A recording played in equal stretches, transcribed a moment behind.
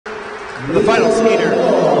The final skater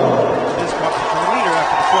this competition, the leader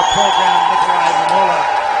after the short program, Nikolaj MEMOLA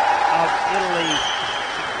of Italy.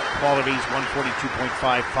 Qualities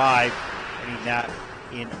 142.55, winning that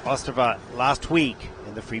in Ostrava last week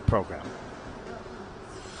in the free program.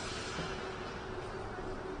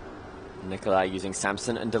 Nikolaj using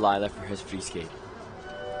Samson and Delilah for his free skate.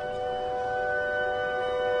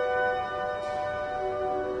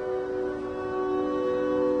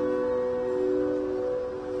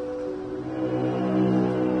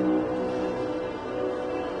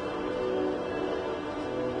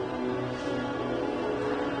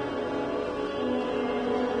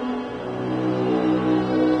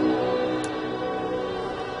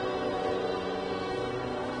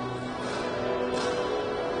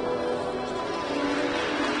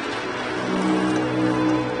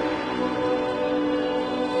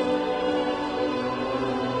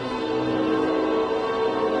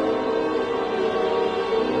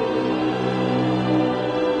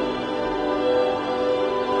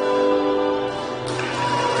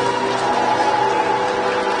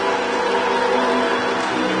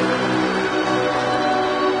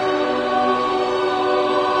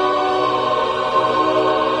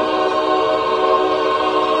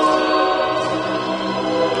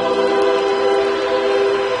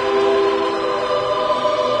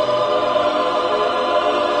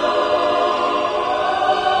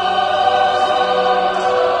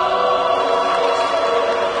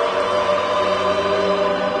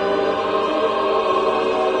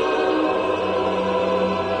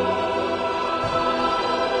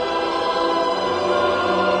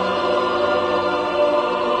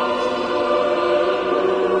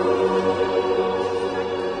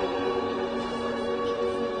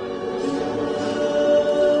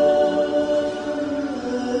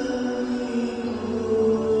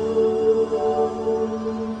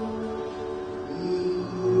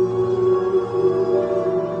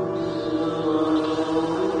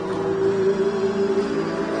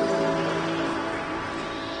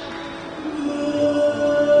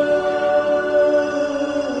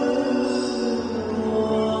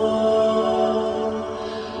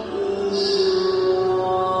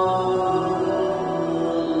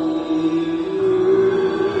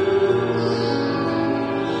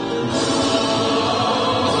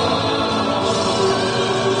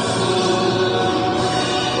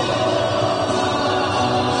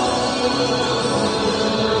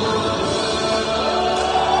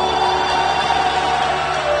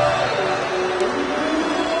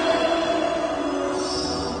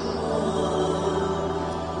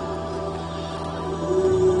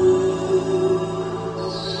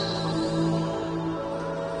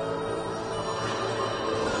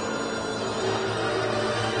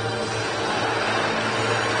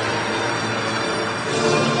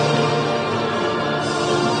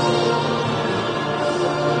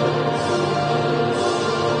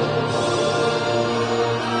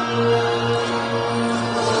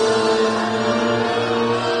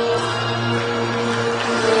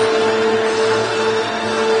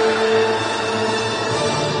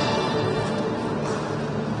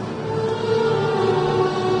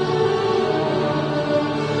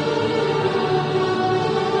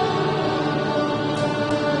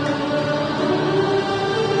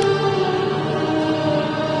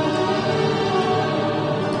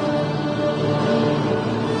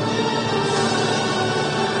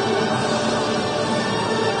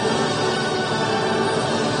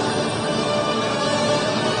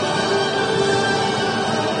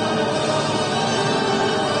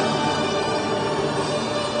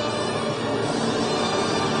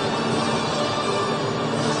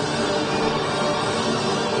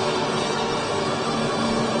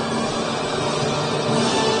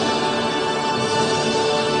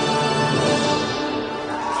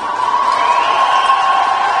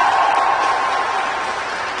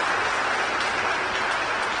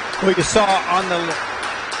 We just saw on the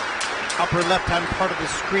upper left-hand part of the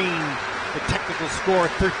screen the technical score,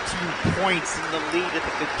 13 points in the lead at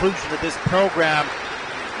the conclusion of this program.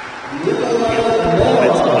 Beautiful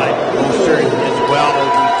performance by Booster as well.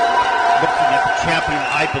 Looking at the champion,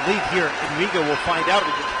 I believe, here in Riga. We'll find out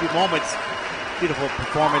in just a few moments. Beautiful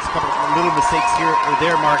performance, a couple of little mistakes here or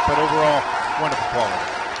there, Mark, but overall, wonderful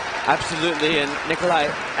quality. Absolutely, and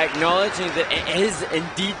Nikolaj acknowledging that it is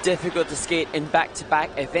indeed difficult to skate in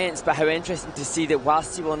back-to-back events, but how interesting to see that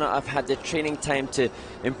whilst he will not have had the training time to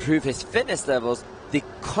improve his fitness levels, the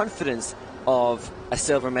confidence of a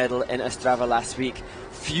silver medal in Ostrava last week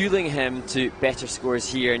fueling him to better scores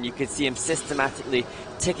here, and you could see him systematically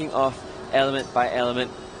ticking off element by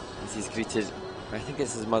element as he's greeted, I think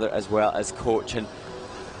it's his mother as well as coach, and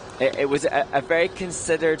it was a very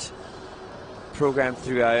considered program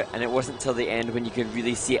throughout, and it wasn't till the end when you could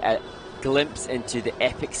really see a glimpse into the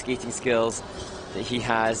epic skating skills that he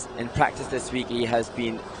has. In practice this week, he has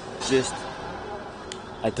been just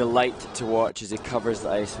a delight to watch as he covers the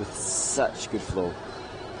ice with such good flow.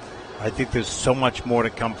 I think there's so much more to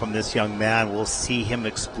come from this young man. We'll see him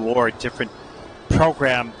explore different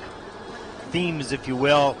program themes, if you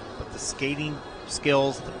will, but the skating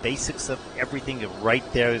skills, the basics of everything are right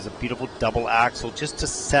there. There's a beautiful double axel just to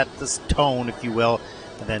set this tone, if you will,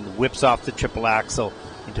 and then whips off the triple axel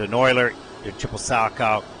into an Euler, your triple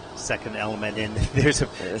Salchow, second element in. There's a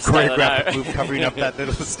choreographic move covering up that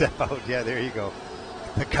little step out. Yeah, there you go.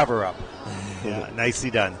 The cover up. Yeah,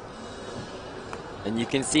 nicely done. And you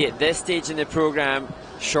can see at this stage in the program,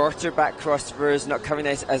 shorter back crossovers, not covering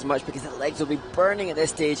ice as much because the legs will be burning at this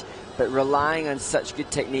stage, but relying on such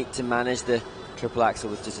good technique to manage the triple axel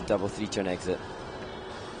with just a double three-turn exit.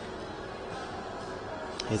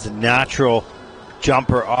 He's a natural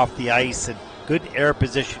jumper off the ice and good air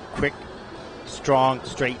position, quick, strong,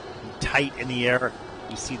 straight, and tight in the air.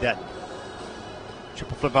 You see that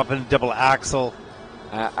triple flip up and double axel.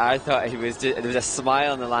 I thought there was a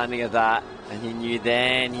smile on the landing of that, and he knew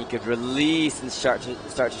then he could release and start to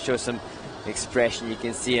show some expression. You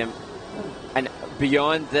can see him, and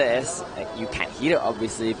beyond this, you can't hear it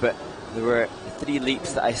obviously, but there were 3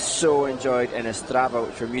 leaps that I so enjoyed in Ostrava,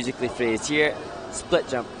 which were musically phrased here. Split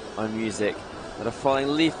jump on music, another falling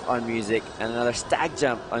leaf on music, and another stag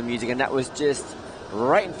jump on music, and that was just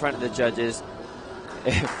right in front of the judges,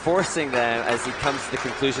 forcing them as he comes to the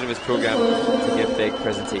conclusion of his program to give big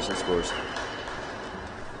presentation scores.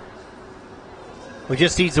 We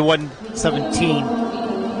just needs a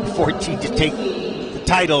 117.14 to take the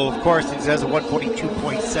title. Of course, it has a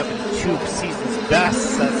 142.72 season's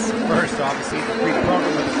best. That's first, obviously, the Prix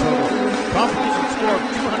program with a total competition score of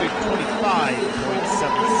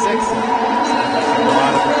 225.76. A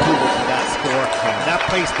lot of approval for that score. And that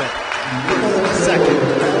placement second,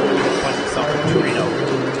 finds himself in Torino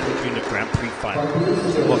during the Grand Prix final.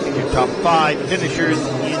 So look at your top 5 finishers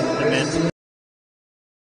in the men's